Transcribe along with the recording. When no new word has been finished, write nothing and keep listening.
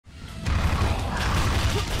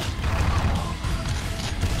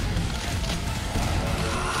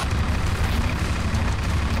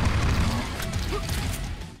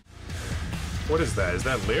What is that? Is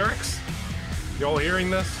that lyrics? Y'all hearing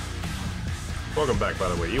this? Welcome back, by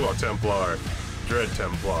the way. You are Templar. Dread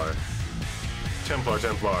Templar. Templar.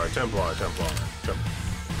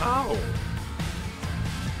 Oh!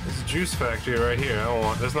 There's a juice factory right here. I don't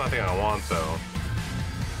want... There's nothing I want, though.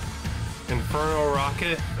 Inferno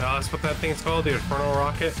Rocket? That's what that thing's called? The Inferno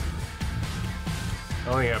Rocket? I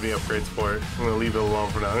don't think I have any upgrades for it. I'm gonna leave it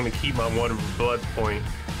alone for now. I'm gonna keep my one blood point.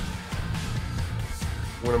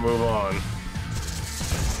 I'm gonna move on.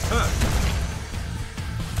 Huh.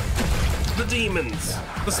 The demons!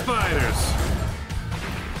 The spiders!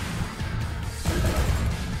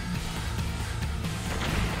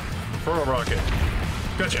 Inferno Rocket.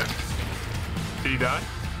 Gotcha! Did he die?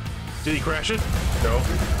 Did he crash it? No.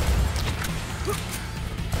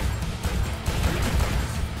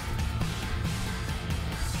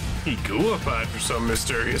 He gooified for some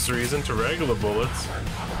mysterious reason to regular bullets.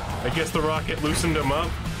 I guess the rocket loosened him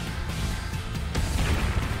up.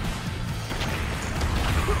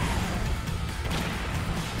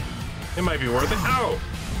 It might be worth it. Ow!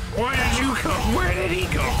 Where did you come? Where did he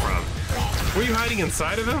come from? Were you hiding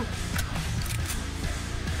inside of him?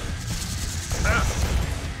 Ah!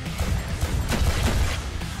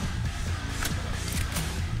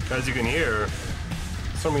 As you can hear,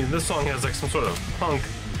 this song has like some sort of punk,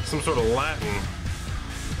 some sort of Latin.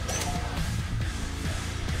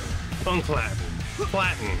 Punk Latin.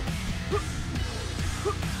 Latin.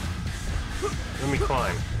 Let me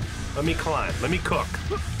climb. Let me climb. Let me cook.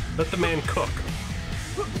 Let the man cook.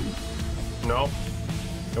 Nope.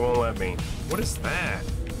 It won't let me. What is that?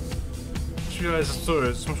 You guys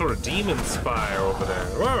some sort of demon spire over there.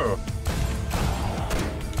 Whoa!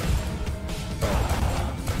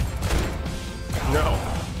 No.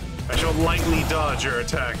 I shall lightly dodge your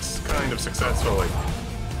attacks, kind of successfully.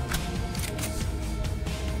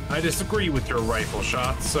 I disagree with your rifle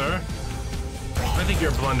shots, sir. I think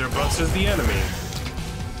your blunderbuss is the enemy.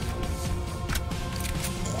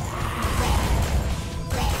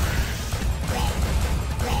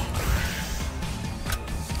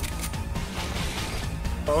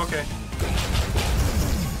 Oh, okay.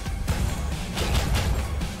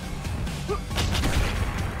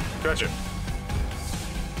 Gotcha.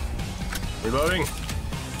 Reloading.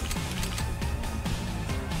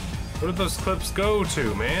 Where did those clips go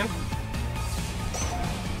to, man?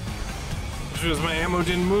 Because my ammo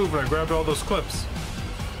didn't move when I grabbed all those clips.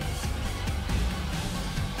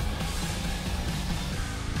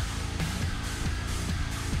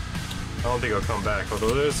 I don't think I'll come back,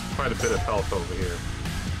 although there's quite a bit of health over here.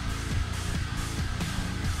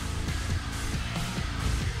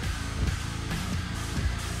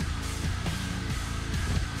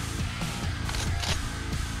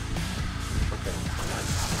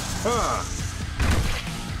 Ah!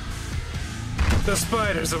 The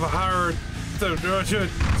spiders of a horror... The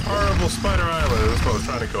horrible spider island. That's what I was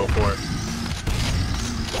trying to go for.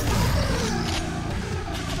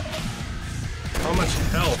 How much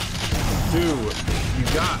health do you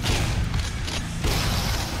got?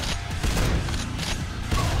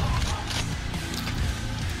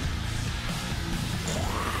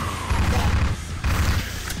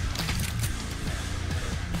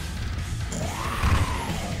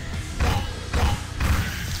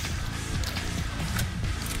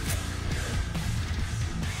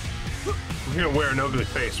 I'm gonna wear an ugly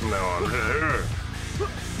face from now on.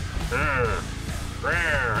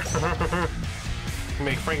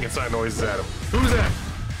 Make Frankenstein noises at him. Who's that?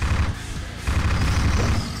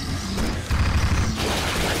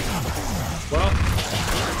 Well,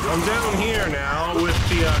 I'm down here now with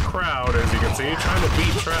the crowd, as you can see, trying to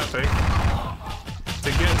beat traffic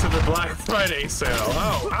to get to the Black Friday sale.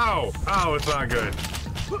 Oh, ow, ow, it's not good.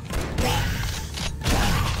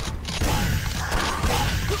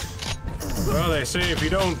 Well, they say if you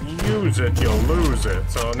don't use it, you'll lose it.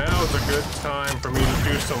 So now is a good time for me to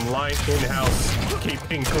do some light in-house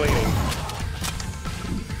keeping cleaning.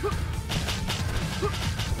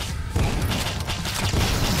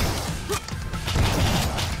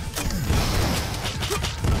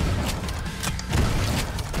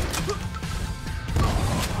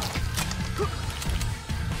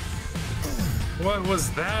 What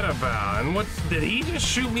was that about? And what, did he just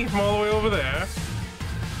shoot me from all the way over there?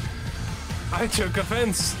 I took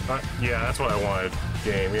offense. Yeah, that's what I wanted.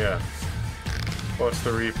 Game, yeah. What's the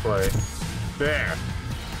replay? There.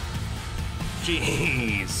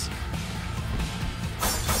 Jeez.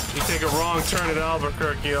 You take a wrong turn at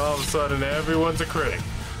Albuquerque, all of a sudden everyone's a critic.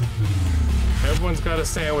 Everyone's got a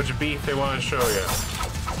sandwich of beef they want to show you.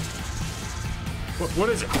 What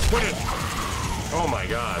is it? What is it? Oh my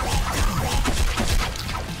god.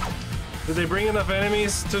 Did they bring enough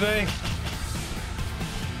enemies today?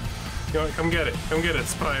 You know what? Come get it. Come get it,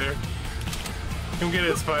 spider. Come get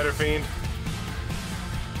it, spider fiend.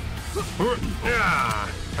 Yeah,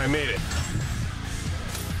 I made it.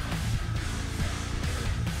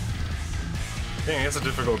 Dang, it's a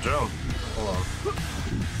difficult jump. Hold on.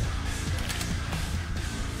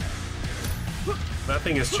 That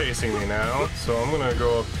thing is chasing me now, so I'm gonna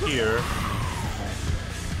go up here.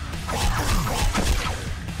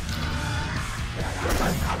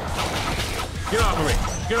 Get off of me!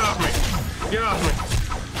 Get off me! Get off me!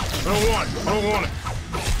 I don't want it! I don't want it!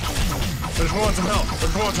 I just want some help! I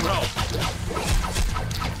just want some help!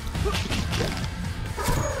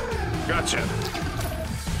 Gotcha!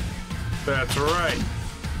 That's right!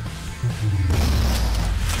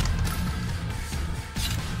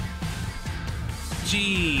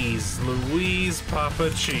 Jeez, Louise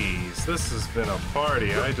Papa Cheese. This has been a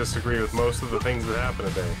party. I disagree with most of the things that happened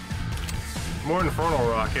today. More Infernal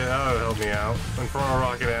Rocket, that would help me out. Infernal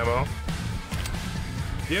Rocket ammo.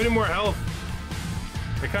 Do you have any more health?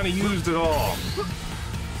 I kind of used it all.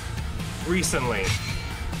 Recently.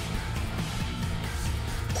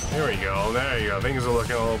 There we go, there you go. Things are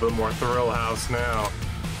looking a little bit more Thrill House now.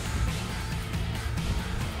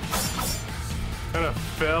 Kind of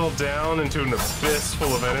fell down into an abyss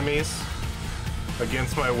full of enemies.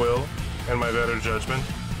 Against my will and my better judgment.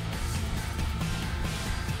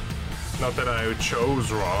 Not that I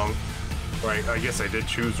chose wrong. Right, I guess I did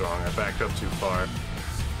choose wrong. I backed up too far. I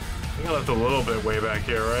think I left a little bit way back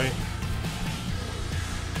here, right?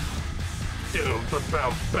 Boom,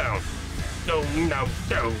 boom. No,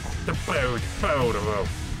 the boat.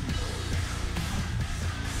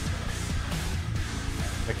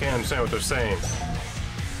 I can't understand what they're saying.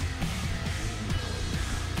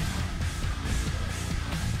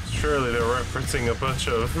 Surely they're referencing a bunch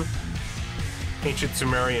of ancient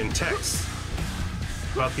Sumerian texts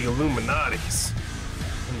about the Illuminatis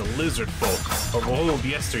and the lizard folk of old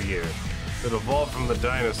yesteryear that evolved from the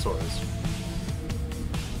dinosaurs.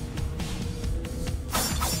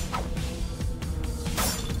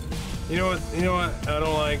 You know what I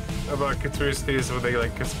don't like about conspiracy theories, where they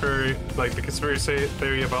like the conspiracy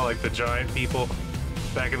theory about like the giant people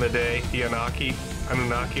back in the day, the Anunnaki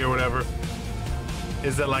or whatever,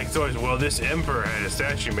 is that like it's always, well, this emperor had a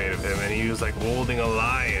statue made of him and he was like holding a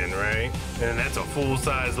lion, right? And that's a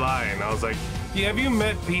full-size lion. I was like, yeah, have you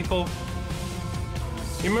met people?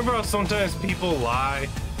 You remember how sometimes people lie?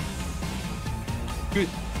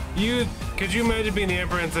 Could you imagine being the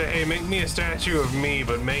emperor and say, hey, make me a statue of me,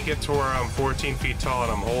 but make it to where I'm 14 feet tall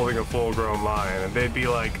and I'm holding a full-grown lion? And they'd be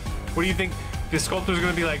like, what do you think? The sculptor's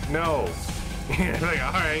gonna be like, no. Like,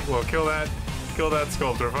 all right, well, kill that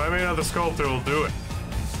sculptor. If I make another sculptor, we'll do it.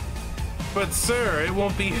 But sir, it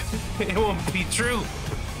won't be true.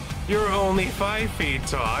 You're only 5 feet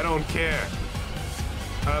tall. I don't care.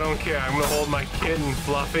 I'm gonna hold my kitten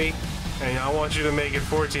Fluffy, and I want you to make it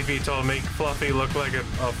 14 feet tall, make Fluffy look like a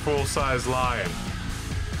full-size lion.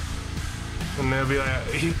 And they'll be like,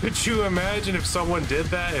 could you imagine if someone did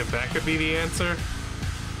that, if that could be the answer?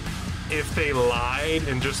 If they lied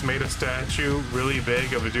and just made a statue really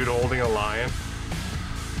big of a dude holding a lion?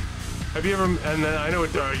 Have you ever, and then I know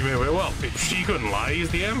what the argument was, well, she couldn't lie, he's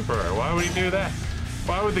the emperor. Why would he do that?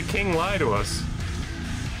 Why would the king lie to us?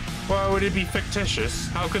 Why would it be fictitious?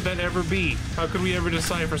 How could that ever be? How could we ever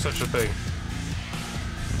decipher such a thing?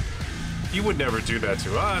 He would never do that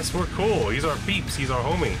to us. We're cool. He's our peeps. He's our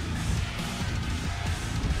homie.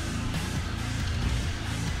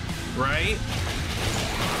 Right?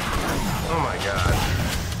 Oh my god.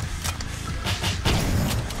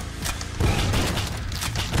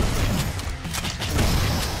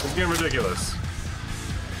 It's getting ridiculous.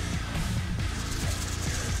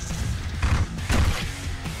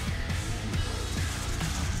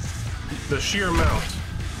 The sheer amount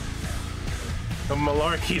of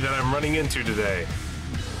malarkey that I'm running into today.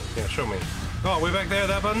 Yeah, show me. Oh, way back there,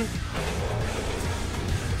 that button?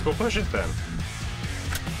 Let's go push it then.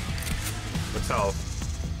 Let's health.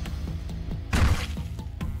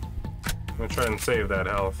 I'm gonna try and save that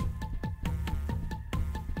health.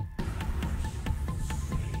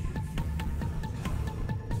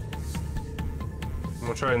 I'm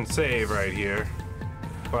gonna try and save right here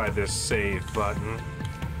by this save button.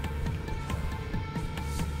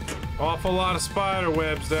 Awful lot of spider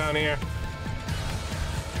webs down here.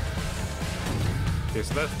 Okay,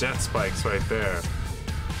 so that's death spikes right there.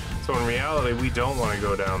 So in reality, we don't want to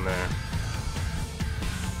go down there.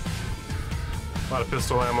 A lot of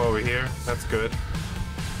pistol ammo over here. That's good.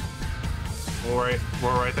 We'll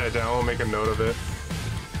write that down. We'll make a note of it.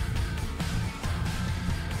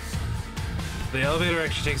 The elevator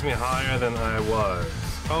actually takes me higher than I was.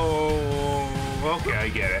 Oh, okay, I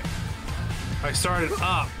get it. I started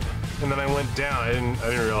up, and then I went down. I didn't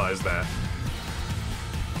realize that.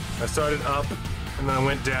 I started up, and then I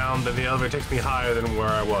went down, then the elevator takes me higher than where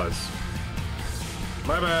I was.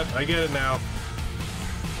 My bad, I get it now.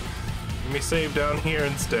 Let me save down here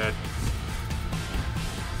instead.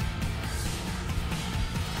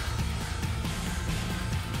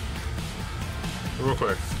 Real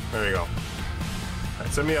quick, there you go.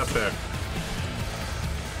 Alright, send me up there.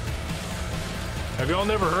 Have y'all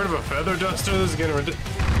never heard of a feather duster? This is getting ridiculous.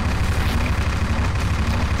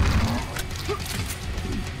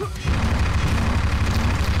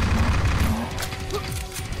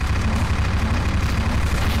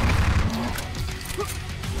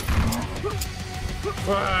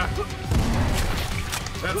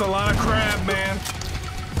 That's a lot of crab, man.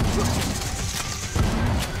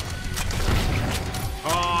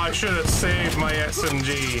 Oh, I should have saved my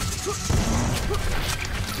SMG.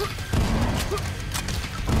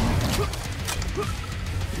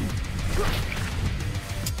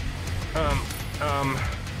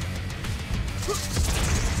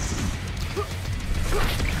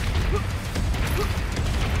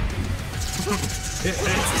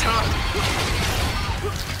 It's tough.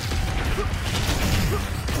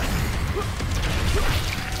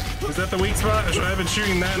 Is that the weak spot, or should I have been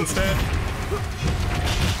shooting that instead?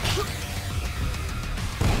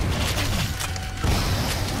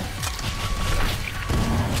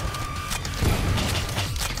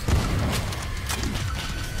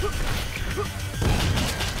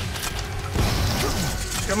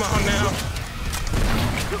 Come on now.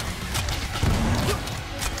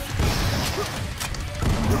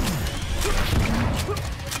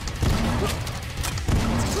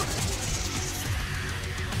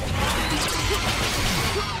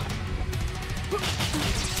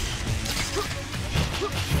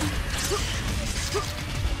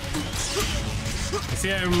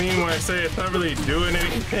 See, I mean when I say it's not really doing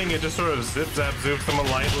anything, it just sort of zip zap zoops them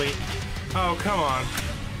lightly. Oh, come on.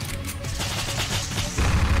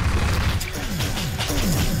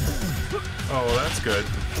 Oh, that's good.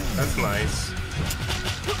 That's nice.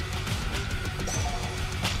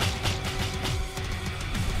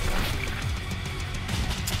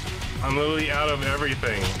 I'm literally out of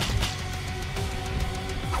everything.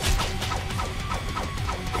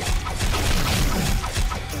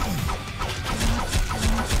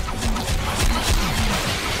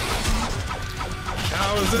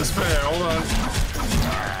 How is this fair? Hold on.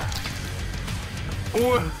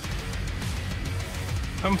 Ooh.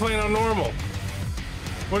 I'm playing on normal.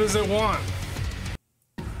 What does it want?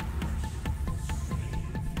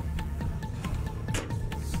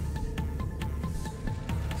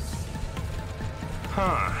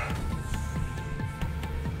 Huh.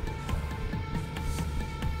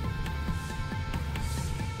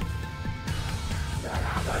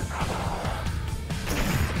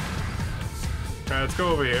 Alright, let's go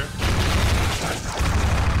over here.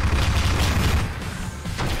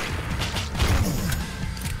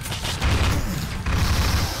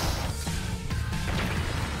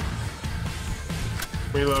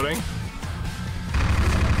 Reloading.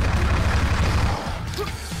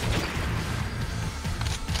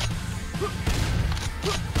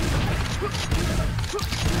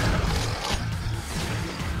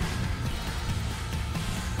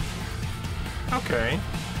 Okay.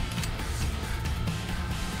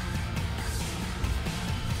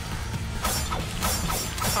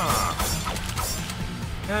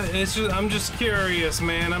 It's just, I'm just curious,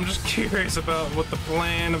 man. I'm just curious about what the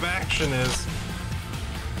plan of action is.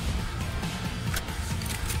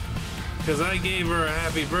 Because I gave her a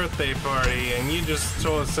happy birthday party, and you just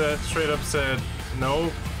told us straight up said,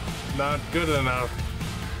 no, not good enough.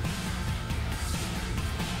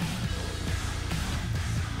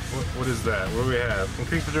 What is that? What do we have?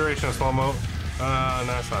 Increase the duration of slow-mo. No,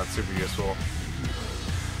 that's not super useful.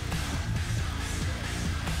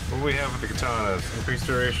 What do we have with the katanas? Increase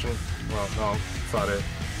duration. Well, no, that's not it.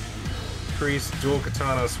 Increase dual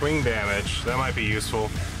katana swing damage. That might be useful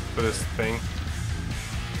for this thing.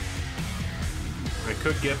 I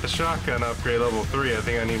could get the shotgun upgrade level 3. I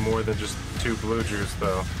think I need more than just 2 blue juice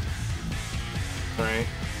though. Right?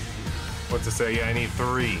 What's it say? Yeah, I need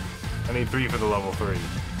 3. I need 3 for the level 3.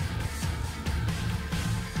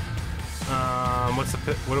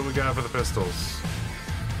 What do we got for the pistols?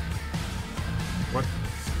 What?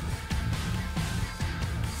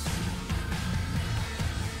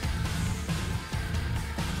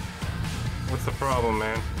 What's the problem,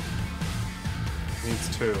 man?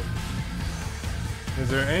 Needs 2. Is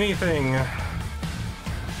there anything?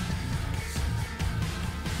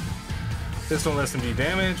 Pistol and SMG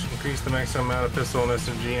damage. Increase the maximum amount of pistol and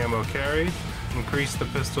SMG ammo carried. Increase the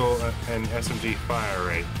pistol and SMG fire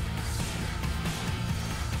rate.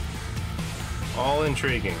 All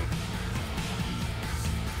intriguing.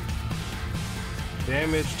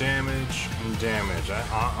 Damage, damage, and damage.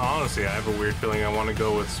 Honestly, I have a weird feeling I want to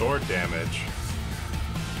go with sword damage.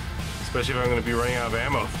 Especially if I'm going to be running out of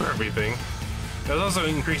ammo for everything. That's also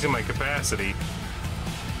increasing my capacity.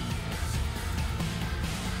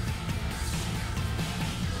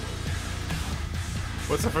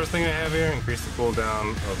 What's the first thing I have here? Increase the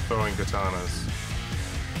cooldown of throwing katanas.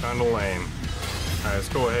 Kinda lame. Alright, let's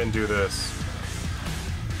go ahead and do this.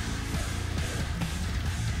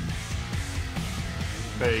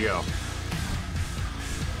 There you go.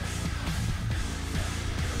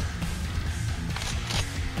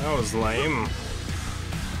 That was lame.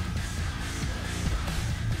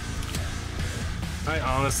 I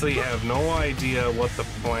honestly have no idea what the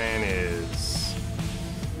plan is.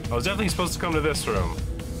 I was definitely supposed to come to this room.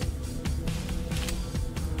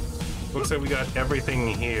 Looks like we got everything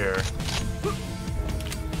here.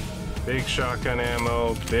 Big shotgun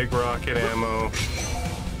ammo, big rocket ammo,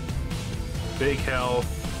 big health,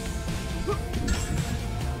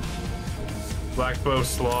 black bow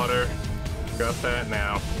slaughter. Got that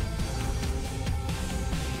now.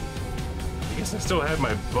 I guess I still had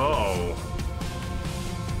my bow.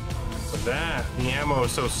 But that, the ammo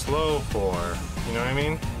is so slow for, you know what I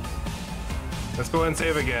mean? Let's go ahead and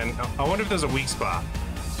save again. I wonder if there's a weak spot.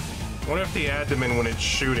 I wonder if the abdomen, when it's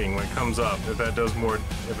shooting, when it comes up, if that does more,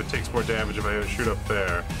 if it takes more damage if I shoot up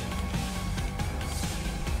there.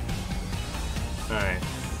 Alright.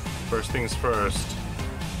 First things first.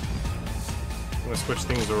 I'm gonna switch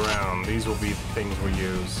things around. These will be the things we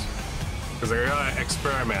use. Because I gotta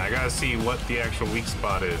experiment. I gotta see what the actual weak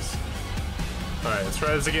spot is. Alright, let's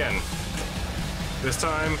try this again. This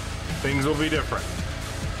time, things will be different.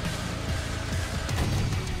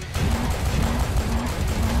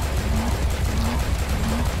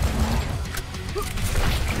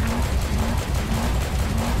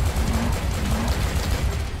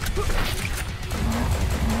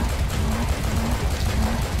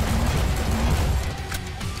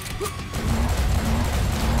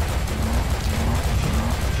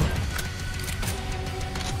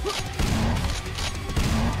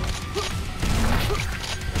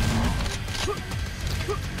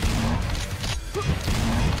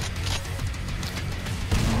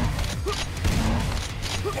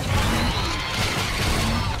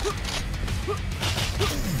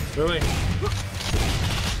 Really?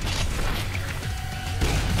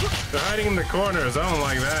 They're hiding in the corners. I don't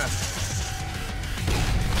like that.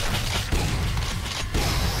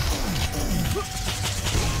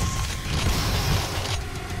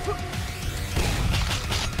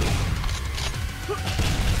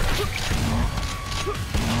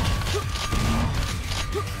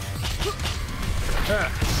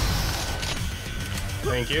 Ah.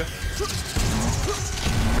 Thank you.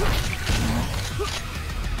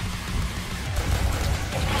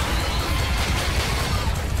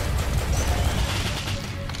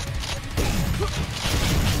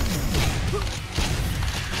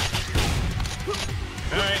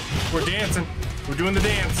 Alright, we're dancing. We're doing the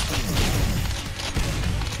dance.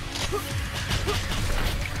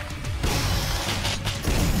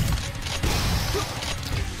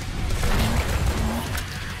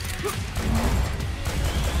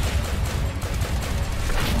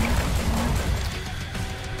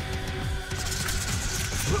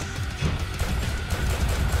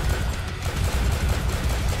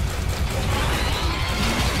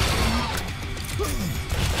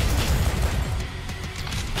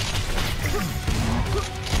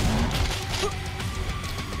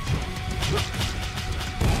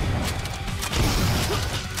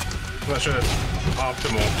 I'm not sure that's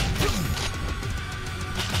optimal.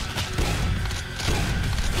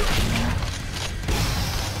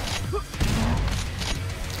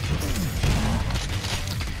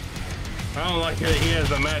 I don't like that he has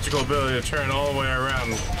the magical ability to turn all the way around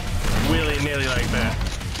willy-nilly like that.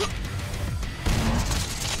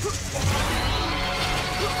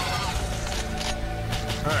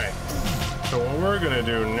 Alright, so what we're gonna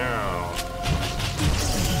do now...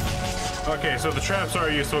 Okay, so the traps are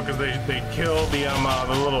useful because they kill the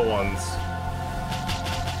little ones.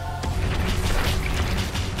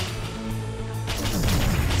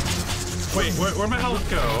 Wait, where'd my health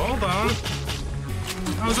go? Hold on.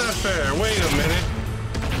 How's that fair? Wait a minute.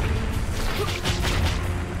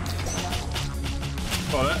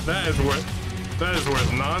 Oh, that is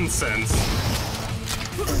worth nonsense.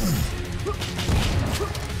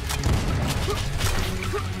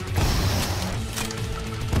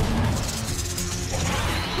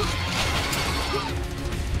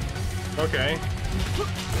 Okay.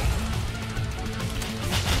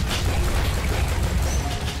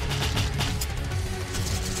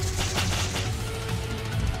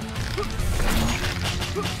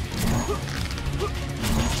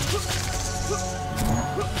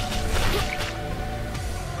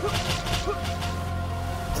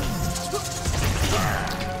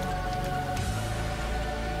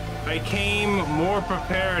 I came more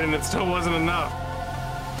prepared and it still wasn't enough.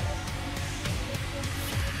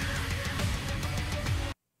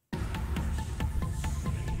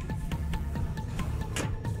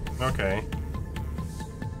 Okay.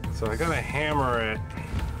 So I gotta hammer it.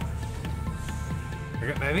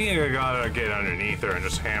 I think I gotta get underneath her and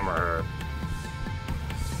just hammer her.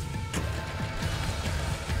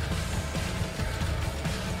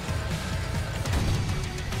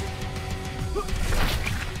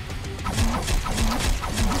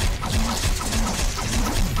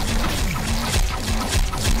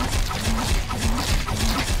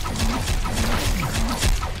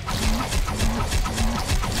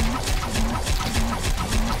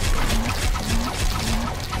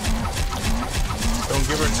 Don't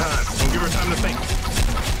give her time. Don't give her time to think.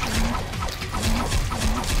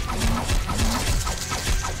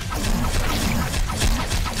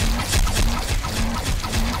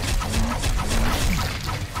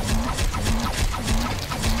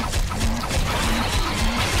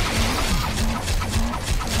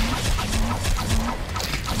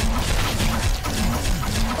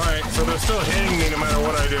 Alright, so they're still hitting me no matter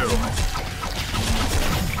what I do.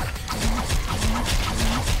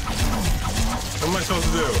 What am I supposed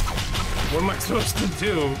to do? What am I supposed to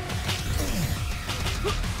do?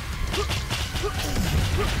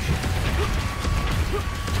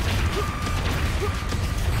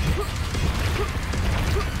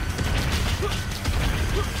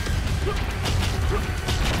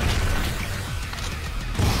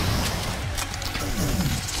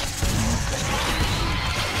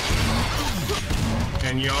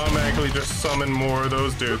 And you automatically just summon more of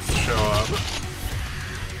those dudes to show up.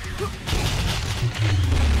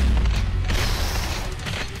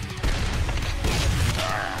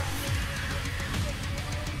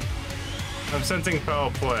 I'm sensing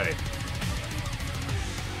foul play.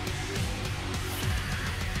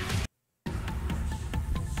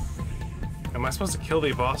 Am I supposed to kill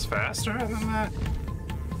the boss faster than that?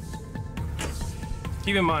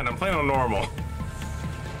 Keep in mind, I'm playing on normal.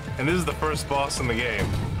 And this is the first boss in the game.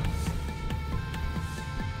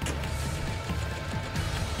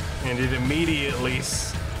 And it immediately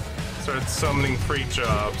started summoning freak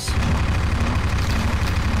jobs.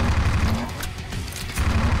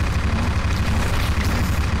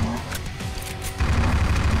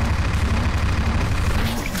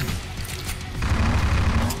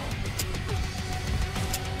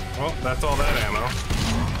 Well, that's all that ammo.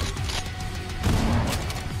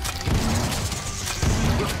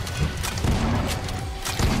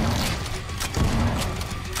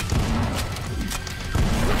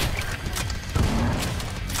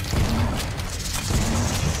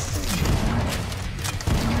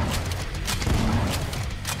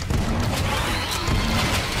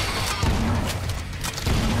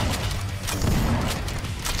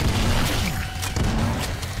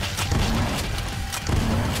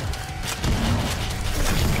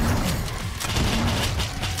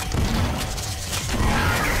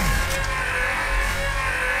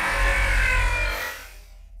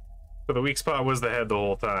 So the weak spot was the head the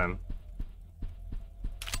whole time.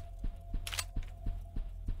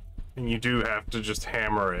 And you do have to just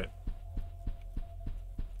hammer it.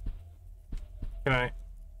 Can I?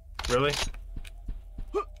 Really?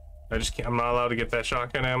 I just can't, I'm not allowed to get that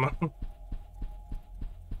shotgun ammo?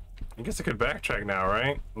 I guess I could backtrack now,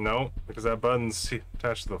 right? No, because that button's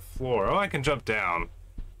attached to the floor. Oh, I can jump down.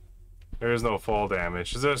 There is no fall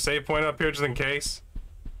damage. Is there a save point up here just in case?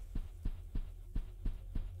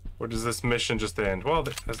 Or does this mission just end? Well,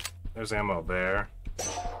 there's ammo there.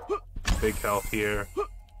 Big health here.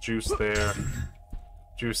 Juice there.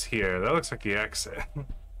 Juice here. That looks like the exit. I'm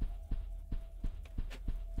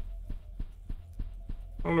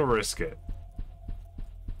gonna risk it.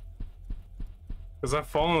 Because I've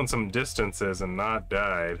fallen some distances and not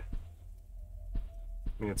died. I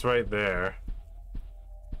mean, it's right there.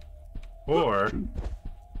 Or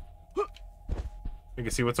you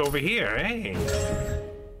can see what's over here. Hey!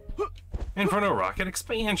 Inferno Rocket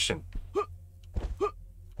Expansion!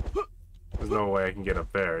 There's no way I can get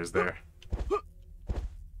up there, is there?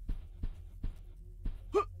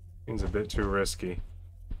 Seems a bit too risky.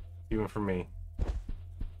 Even for me.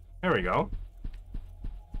 There we go.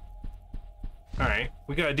 Alright,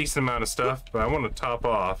 we got a decent amount of stuff, but I want to top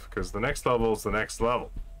off, because the next level is the next level.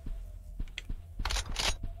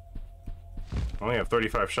 I only have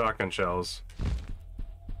 35 shotgun shells.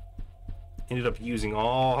 Ended up using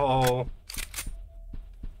all...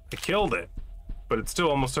 I killed it, but it still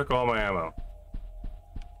almost took all my ammo.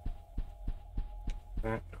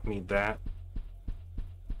 Don't need that.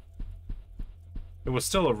 It was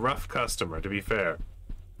still a rough customer, to be fair.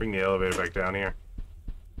 Bring the elevator back down here.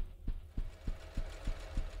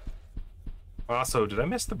 Also, did I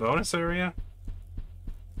miss the bonus area?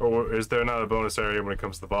 Or is there not a bonus area when it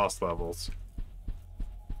comes to the boss levels?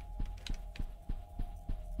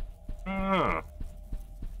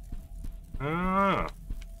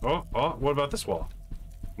 Oh, what about this wall?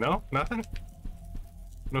 No? Nothing?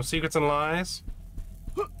 No secrets and lies?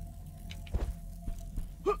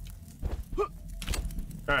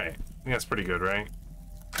 Alright, I think that's pretty good, right?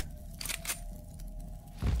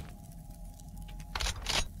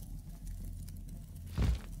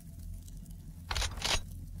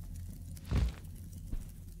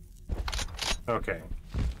 Okay.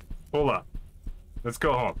 Hold up. Let's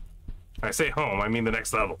go home. I say home, I mean the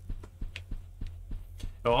next level.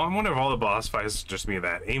 Oh, I wonder if all the boss fights just mean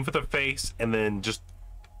that. Aim for the face, and then just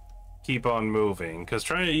keep on moving. Because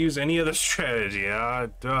trying to use any other strategy,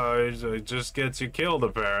 it just gets you killed,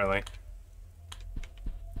 apparently.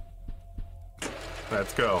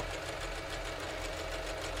 Let's go.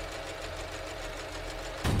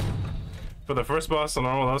 For the first boss on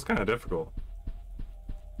normal, that was kind of difficult.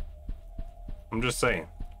 I'm just saying.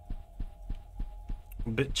 A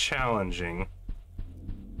bit challenging.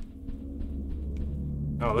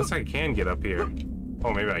 Oh, looks like I can get up here.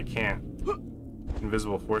 Oh, maybe I can't.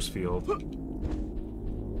 Invisible force field.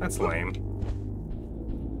 That's lame.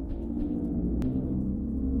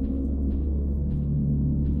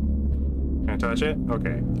 Can I touch it?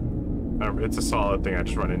 Okay. It's a solid thing, I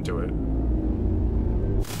just run into it.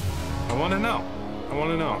 I want to know. I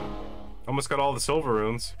want to know. Almost got all the silver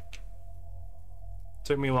runes.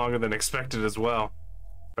 Took me longer than expected as well.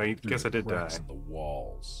 But I guess I did die. In the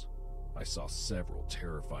walls, I saw several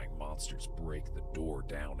terrifying monsters break the door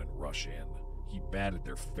down and rush in. He batted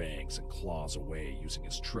their fangs and claws away using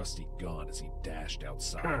his trusty gun as he dashed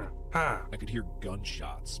outside. I could hear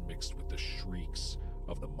gunshots mixed with the shrieks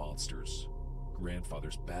of the monsters.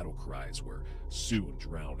 Grandfather's battle cries were soon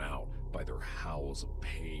drowned out by their howls of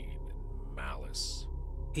pain and malice.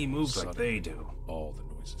 He moves like they do. All the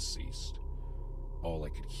noises ceased. All I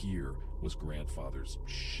could hear was Grandfather's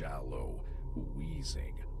shallow,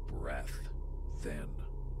 wheezing breath. Then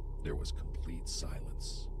there was complete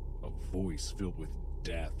silence. A voice filled with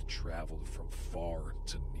death traveled from far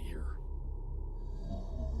to near.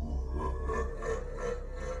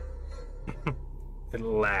 It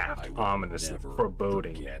laughed ominously,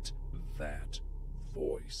 foreboding. Forget that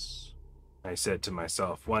voice. I said to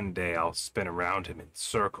myself, one day I'll spin around him in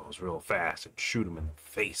circles real fast and shoot him in the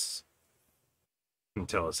face.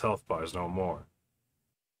 Until his health bar's no more.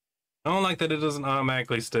 I don't like that it doesn't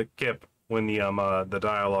automatically skip when the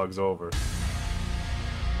dialogue's over.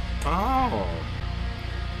 Oh,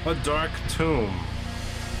 a dark tomb.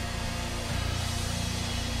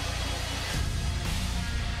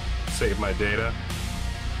 Save my data.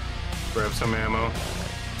 Grab some ammo.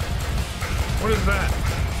 What is that?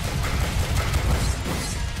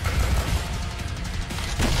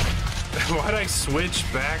 Why'd I switch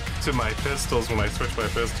back to my pistols when I switched my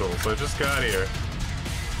pistols? So I just got here.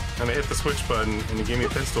 And I hit the switch button and it gave me a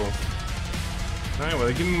pistol. Alright, well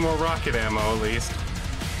they give me more rocket ammo at least.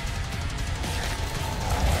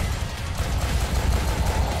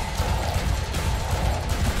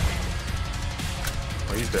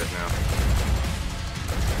 Oh, he's dead now.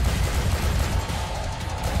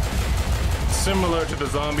 Similar to the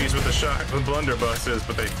zombies with the blunderbusses,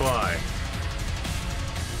 but they fly.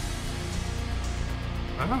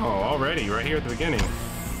 Oh, already, right here at the beginning.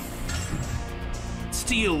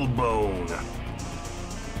 Steel bone.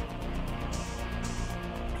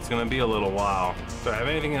 It's gonna be a little while. Do I have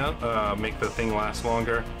anything else? Make the thing last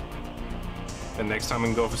longer? And next time we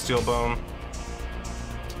can go for steel bone.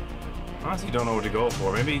 Honestly, don't know what to go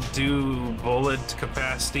for. Maybe do bullet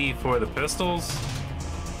capacity for the pistols.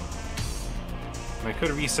 I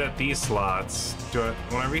could reset these slots.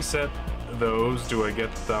 When I reset those, do I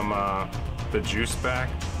get them the juice back?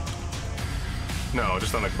 No,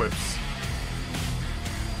 just on equips.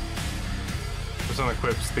 Just on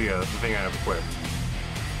equips the thing I have equipped.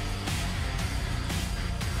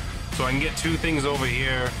 So I can get two things over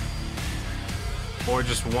here, or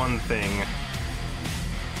just one thing,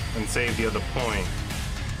 and save the other point.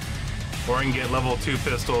 Or I can get level 2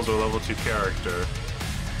 pistols or level 2 character.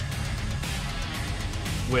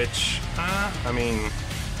 Which, I mean...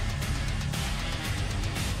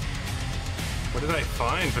 What did I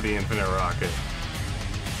find for the infinite rocket?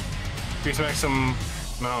 Increase maximum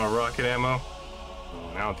amount of rocket ammo.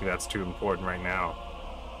 I don't think that's too important right now.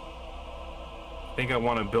 I think I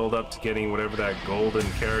want to build up to getting whatever that golden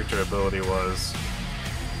character ability was.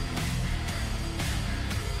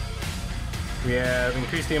 We have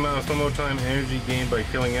increased the amount of slow-mo time energy gained by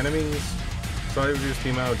killing enemies. Slightly reduce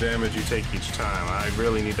the amount of damage you take each time. I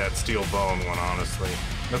really need that steel bone one, honestly.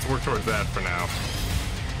 Let's work towards that for now.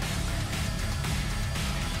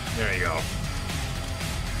 There you go.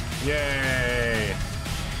 Yay!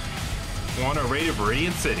 Want a raid of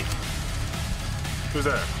Radiant City. Who's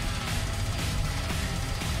that?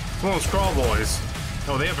 It's one of those Scrawl Boys.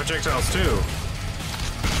 Oh, they have projectiles too.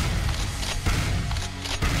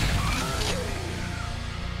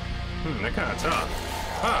 They're kind of tough.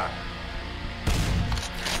 Huh.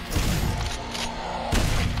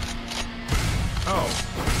 Oh.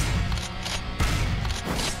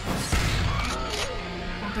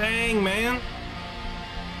 Dang, man.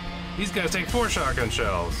 These guys take 4 shotgun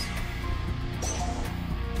shells.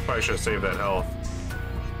 Probably should have saved that health.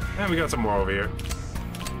 And we got some more over here.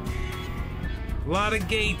 A lot of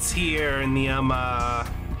gates here in the,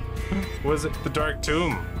 what is it? The Dark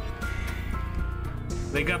Tomb.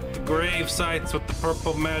 They got the grave sites with the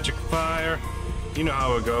purple magic fire. You know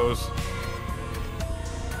how it goes.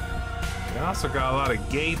 They also got a lot of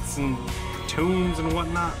gates and tombs and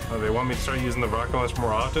whatnot. Oh, they want me to start using the rocket launch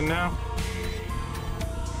more often now?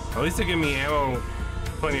 At least they give me ammo,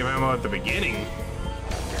 plenty of ammo at the beginning.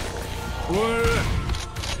 What?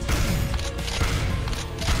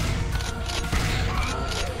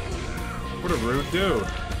 What a rude dude.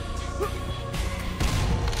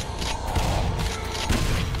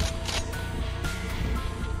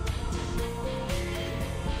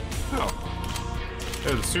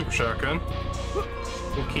 There's a super shotgun.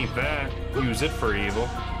 We'll keep that. Use it for evil.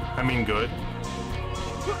 I mean good.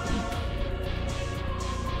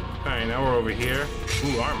 Alright, now we're over here.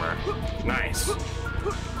 Ooh, armor. Nice.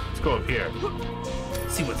 Let's go up here.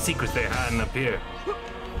 See what secrets they're hiding up here.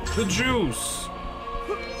 The juice!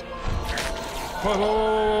 Whoa, whoa,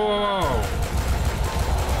 whoa, whoa, whoa.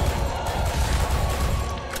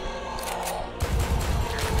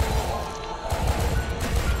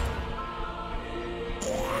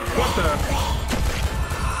 What the?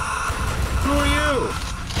 Who are you?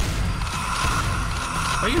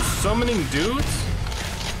 Are you summoning dudes?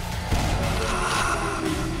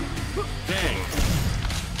 Dang.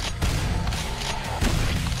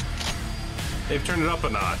 They've turned it up a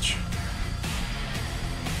notch.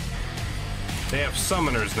 They have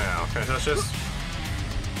summoners now. Can I touch this?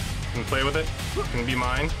 Can I play with it? Can it be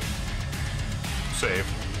mine? Save.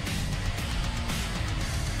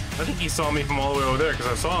 I think he saw me from all the way over there because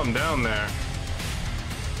I saw him down there.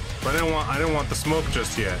 But I didn't want the smoke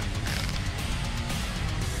just yet.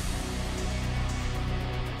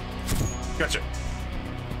 Gotcha.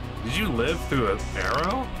 Did you live through an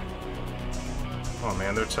arrow? Oh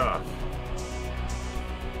man, they're tough.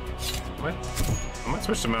 What? I might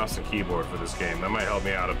switch to mouse and keyboard for this game. That might help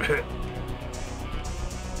me out a bit.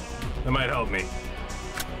 That might help me.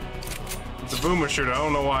 It's a boomer shooter. I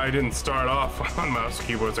don't know why I didn't start off on mouse and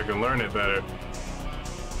keyboard so I can learn it better.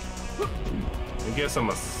 I guess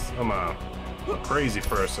I'm a crazy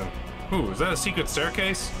person. Ooh, is that a secret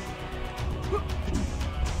staircase?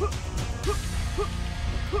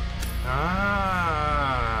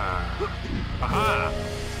 Ah. Aha!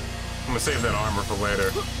 I'm gonna save that armor for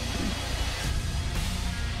later.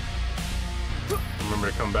 Remember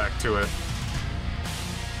to come back to it.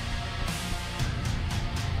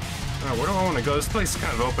 Oh, where do I want to go? This place is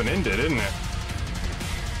kind of open-ended, isn't it?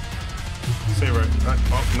 Save it.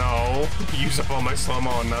 Oh, no. Use up all my slow-mo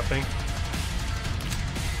on nothing.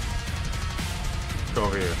 Let's go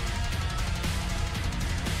over here.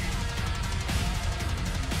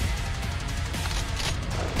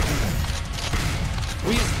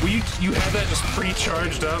 You have that just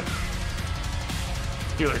pre-charged up?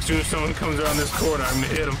 You're like, as soon as someone comes around this corner, I'm gonna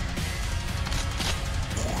hit him.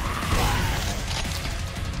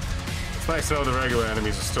 It's nice to know the regular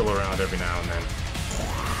enemies are still around every now and then.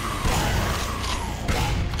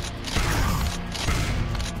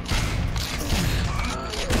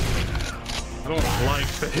 I don't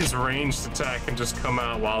like that his ranged attack can just come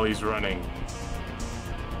out while he's running.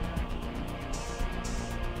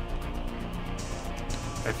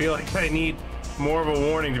 I feel like I need more of a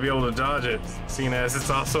warning to be able to dodge it, seeing as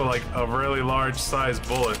it's also like a really large size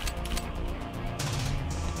bullet.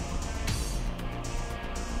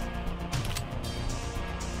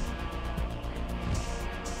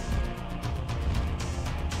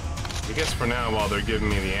 I guess for now, while they're giving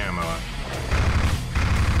me the ammo.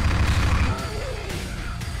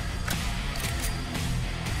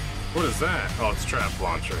 What is that? Oh, it's a trap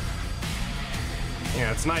launcher.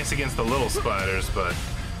 Yeah, it's nice against the little spiders, but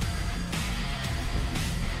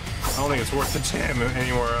I don't think it's worth the jam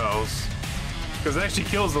anywhere else. Because it actually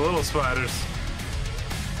kills the little spiders.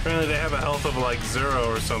 Apparently they have a health of like 0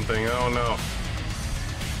 or something. Oh no.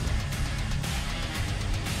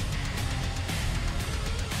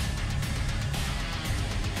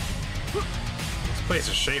 This place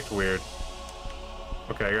is shaped weird.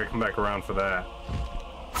 Okay, I gotta come back around for that.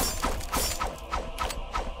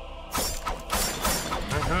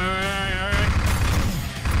 Alright.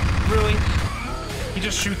 Really? He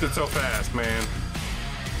just shoots it so fast, man.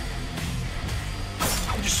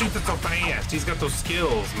 He just shoots it so fast. He's got those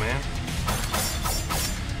skills, man.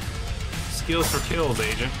 Skills for kills,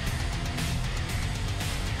 agent.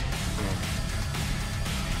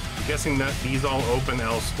 I'm guessing that these all open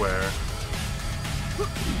elsewhere.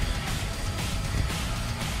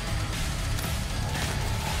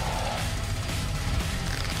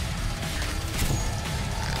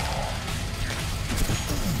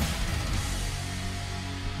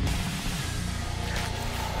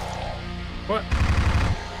 What?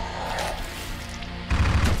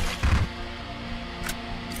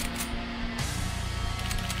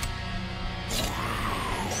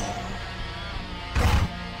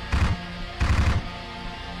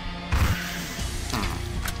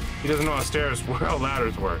 He doesn't know how stairs or how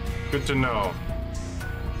ladders work. Good to know.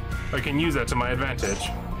 I can use that to my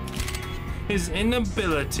advantage. His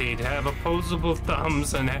inability to have opposable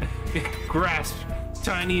thumbs and grasp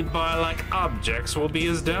tiny bar-like objects will be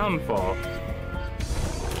his downfall.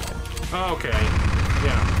 Okay,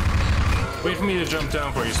 yeah. Wait for me to jump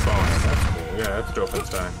down before you spawn. That's cool. Yeah, that's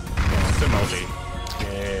Doppenstein. Yeah, it's emoji.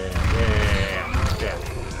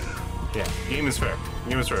 Yeah. Game is fair.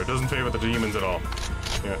 Game is fair. It doesn't favor the demons at all.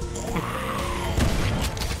 Yeah.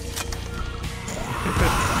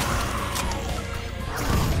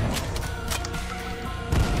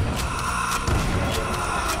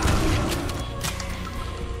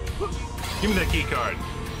 Give me that key card.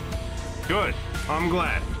 Good. I'm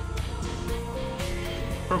glad.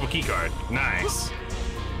 Purple key card. Nice.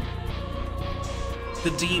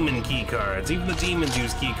 The demon key cards. Even the demons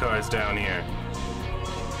use key cards down here.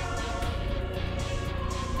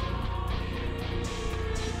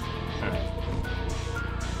 Alright.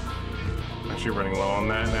 Actually running low on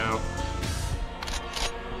that now.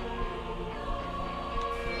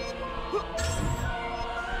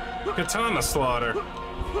 Katana slaughter.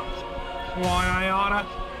 Why I oughta?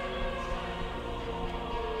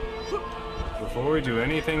 Before we do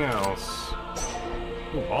anything else.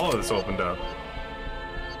 Ooh, all of this opened up.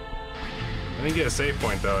 I didn't get a save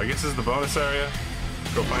point though. I guess this is the bonus area.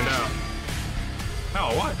 Go find out.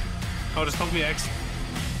 Oh, what? Oh, just help me X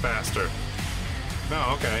faster.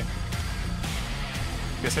 No, okay.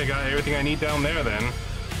 Guess I got everything I need down there then.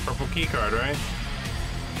 Purple key card, right?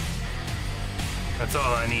 That's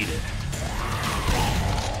all I needed.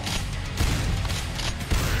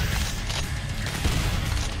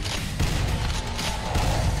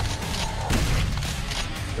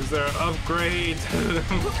 Is there an upgrade?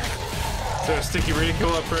 Is there a sticky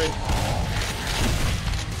ridicule upgrade?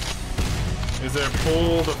 Is there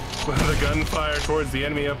pull the gunfire towards the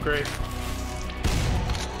enemy upgrade?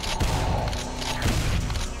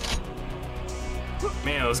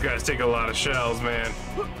 Man, those guys take a lot of shells, man.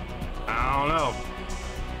 I don't know.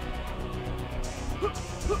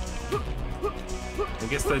 I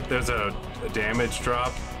guess that there's a damage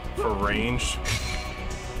drop for range.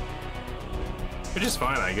 Which is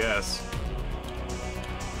fine, I guess.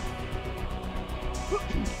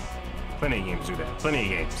 Plenty of games do that. Plenty of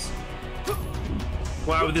games.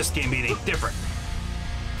 Why would this game be any different?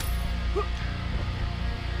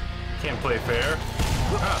 Can't play fair.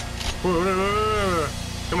 Ah.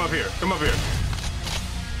 Come up here. Come up here.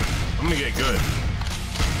 I'm gonna get good.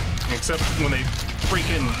 Except when they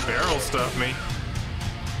freaking barrel stuff me.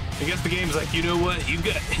 I guess the game's like, you know what? You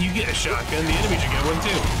get a shotgun. The enemy should get one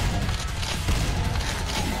too.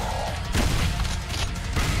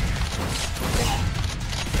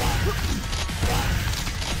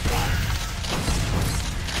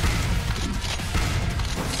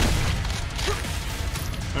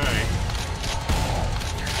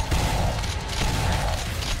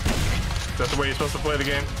 Is that the way you're supposed to play the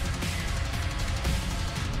game?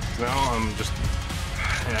 Now I'm just...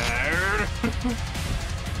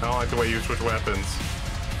 I don't like the way you switch weapons.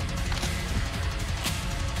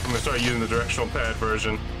 I'm gonna start using the directional pad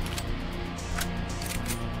version.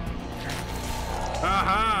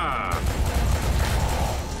 Aha!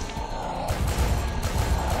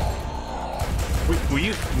 Will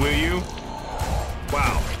you?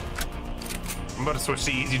 Wow. I'm about to switch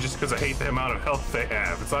to easy just because I hate the amount of health they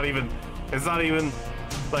have. It's not even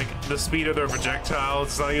like the speed of their projectiles.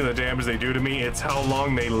 It's not even the damage they do to me. It's how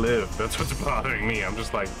long they live. That's what's bothering me. I'm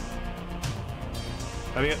just like,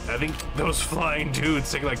 I think those flying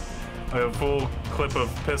dudes take like a full clip of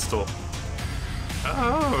pistol.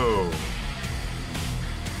 Oh.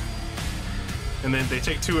 And then they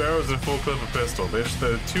take 2 arrows and a full clip of pistol.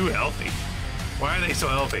 They're too healthy. Why are they so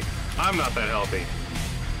healthy? I'm not that healthy.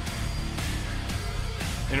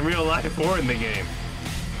 In real life or in the game.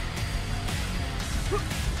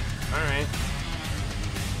 Alright.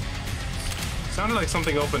 Sounded like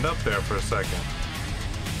something opened up there for a second.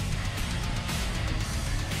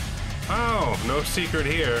 Oh, no secret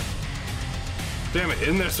here. Damn it,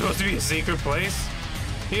 isn't there supposed to be a secret place?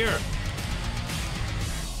 Here.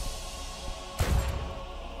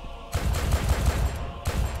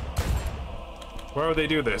 Why would they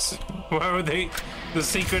do this? Why would they? The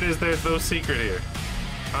secret is there's no secret here.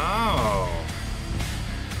 Oh.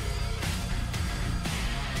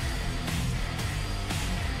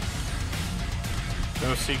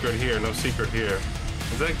 No secret here, no secret here.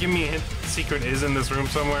 Does that give me a hint the secret is in this room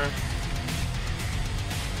somewhere?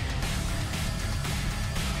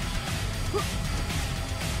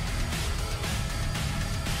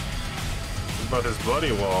 What about this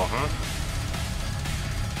bloody wall, huh?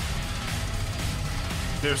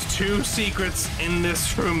 There's 2 secrets in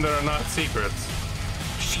this room that are not secrets.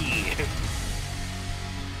 Shit.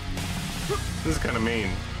 This is kind of mean.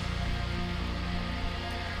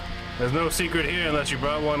 There's no secret here unless you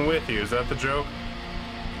brought one with you. Is that the joke?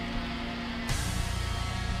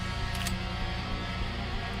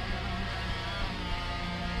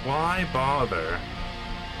 Why bother?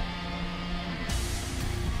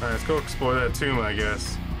 Alright, let's go explore that tomb, I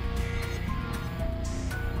guess.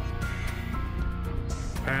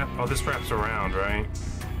 Oh, this wraps around, right?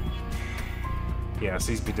 Yeah, it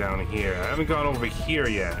seems to be down here. I haven't gone over here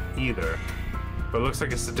yet, either. But it looks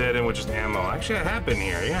like it's the dead end with just ammo. Actually, I have been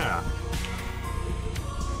here, yeah.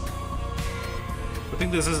 I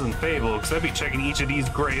think this isn't Fable, because I'd be checking each of these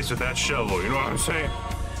graves with that shovel, you know what I'm saying?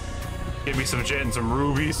 Give me some jet and some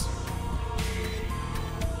rubies.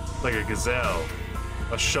 Like a gazelle.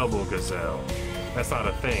 A shovel gazelle. That's not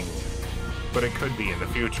a thing. But it could be in the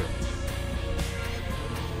future.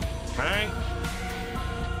 Alright?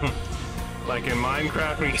 Like in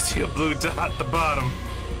Minecraft when you see a blue dot at the bottom.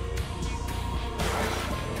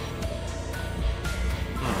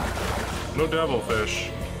 No devilfish.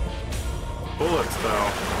 Bullets,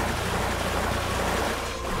 though.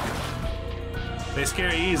 They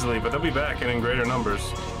scare easily, but they'll be back and in greater numbers.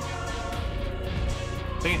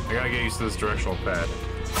 I gotta get used to this directional pad.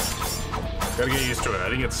 Gotta get used to it. I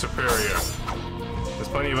think it's superior. There's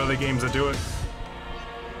plenty of other games that do it.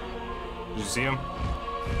 Did you see him?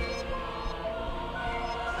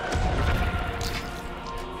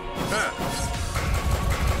 Ah.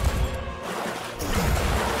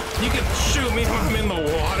 You can shoot me when I'm in the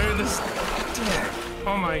water? This dick.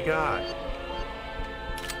 Oh my god.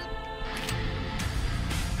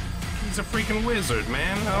 He's a freaking wizard,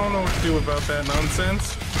 man. I don't know what to do about that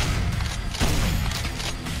nonsense.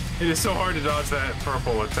 It is so hard to dodge that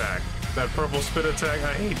purple attack. That purple spit attack.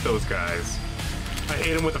 I hate those guys. I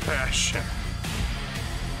hate him with a passion.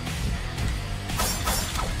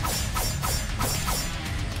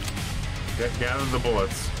 Gather the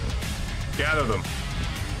bullets. Gather them.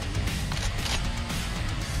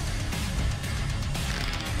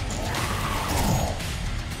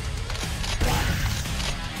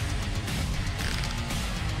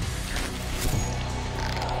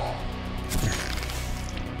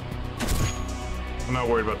 I'm not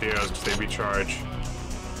worried about the arrows because they recharge.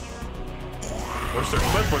 Wish their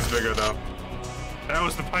clip was bigger though. That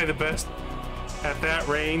was probably the best at that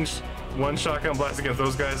range. One shotgun blast against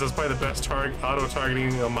those guys. That's probably the best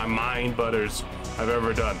auto-targeting of my mind butters I've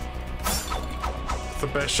ever done. It's the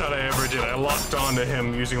best shot I ever did. I locked onto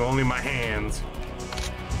him using only my hands.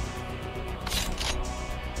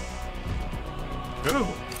 Ooh.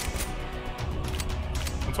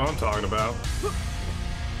 That's what I'm talking about.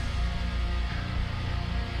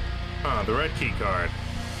 Huh, the red key card.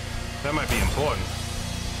 That might be important.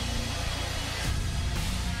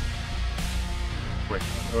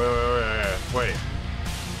 Wait.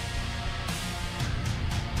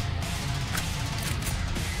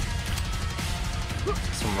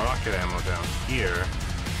 Some rocket ammo down here.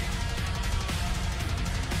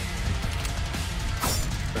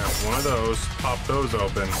 Grab one of those, pop those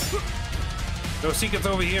open. No secrets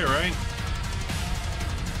over here, right?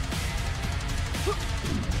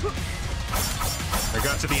 I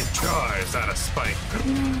got to these jars out of spite.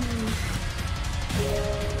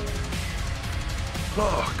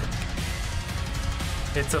 Look.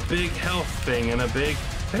 It's a big health thing and a big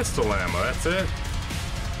pistol ammo. That's it.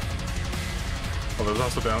 Well, there's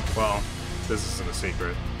also down. Well, this isn't a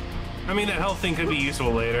secret. I mean, that health thing could be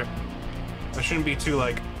useful later. I shouldn't be too,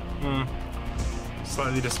 like,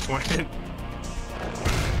 slightly disappointed.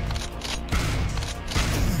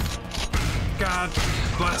 God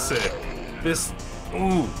bless it. This,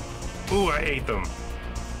 ooh, I hate them.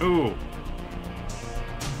 Ooh.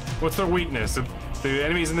 What's their weakness? Do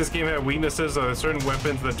enemies in this game have weaknesses? Are there certain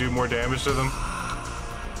weapons that do more damage to them?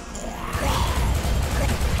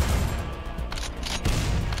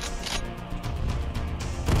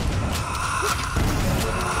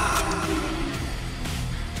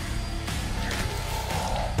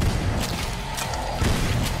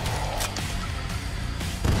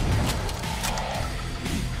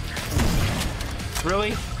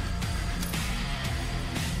 Really?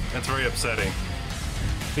 That's very upsetting.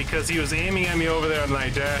 Because he was aiming at me over there and I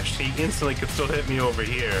dashed, he instantly could still hit me over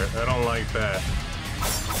here. I don't like that.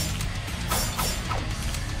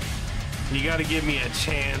 You gotta give me a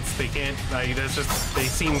chance. They can't, like, that's just, they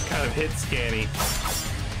seem kind of hit scanny.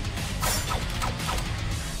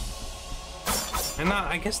 And not,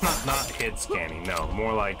 I guess not hit scanning, no.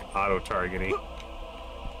 More like auto-targeting.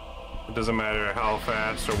 It doesn't matter how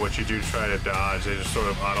fast or what you do to try to dodge, they just sort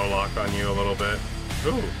of auto-lock on you a little bit.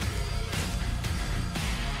 Ooh.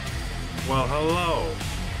 Well, hello.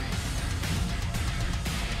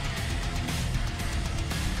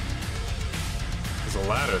 There's a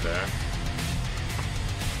ladder there.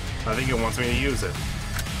 I think it wants me to use it.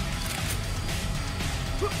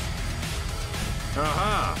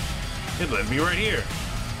 Aha! It led me right here.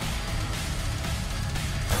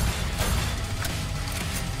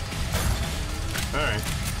 Alright,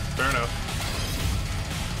 fair enough.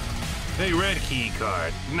 Hey, red key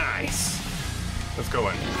card. Nice. Let's go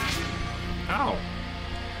in. Ow.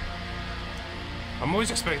 I'm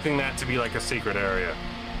always expecting that to be like a secret area.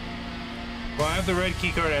 Well, I have the red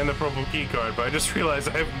key card and the purple key card, but I just realized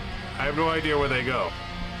I have no idea where they go.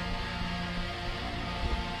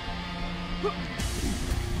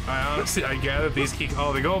 I gathered these key.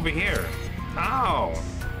 Oh, they go over here. Ow.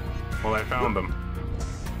 Well, I found them.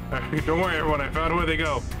 Don't worry, everyone. I found where they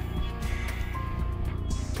go.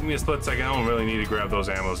 Give me a split second. I don't really need to grab those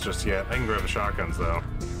ammos just yet. I can grab the shotguns, though.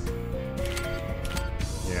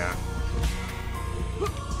 Yeah.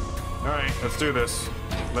 Alright, let's do this.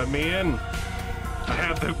 Let me in. I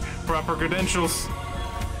have the proper credentials.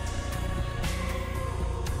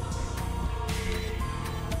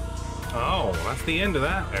 Oh, that's the end of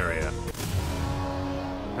that area.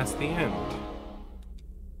 That's the end.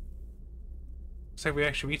 Looks like we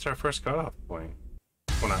actually reached our first cutoff point.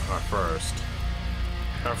 Well, not our first.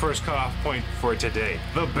 Our first cutoff point for today.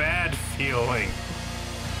 The bad feeling.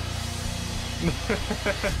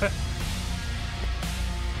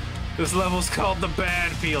 This level's called the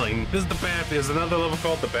bad feeling. This is the bad. There's another level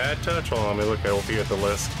called the bad touch. Hold on, let me look over here at the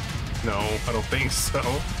list. No, I don't think so.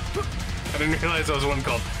 I didn't realize there was one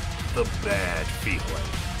called the bad feeling.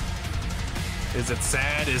 Is it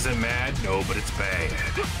sad? Is it mad? No, but it's bad.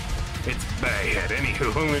 It's bad. Anywho,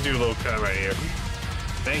 I'm gonna do a little cut right here.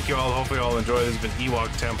 Thank you all. Hopefully you all enjoyed. This has been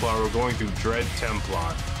Ewok Templar. We're going through Dread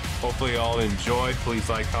Templar. Hopefully you all enjoyed. Please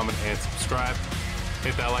like, comment, and subscribe.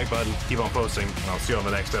 Hit that like button. Keep on posting. And I'll see you on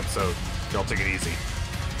the next episode. Y'all take it easy.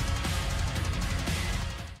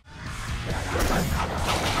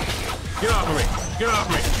 Get off of me! Get off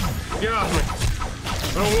of me! Get off of me!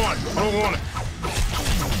 I don't want it! I don't want it!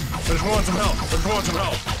 I just want some help! I just want some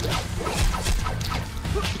help!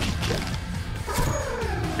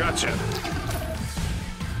 Gotcha!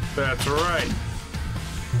 That's right!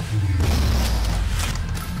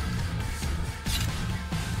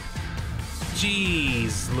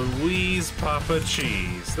 Jeez, Louise Papa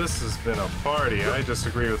Cheese. This has been a party. I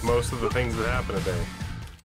disagree with most of the things that happened today.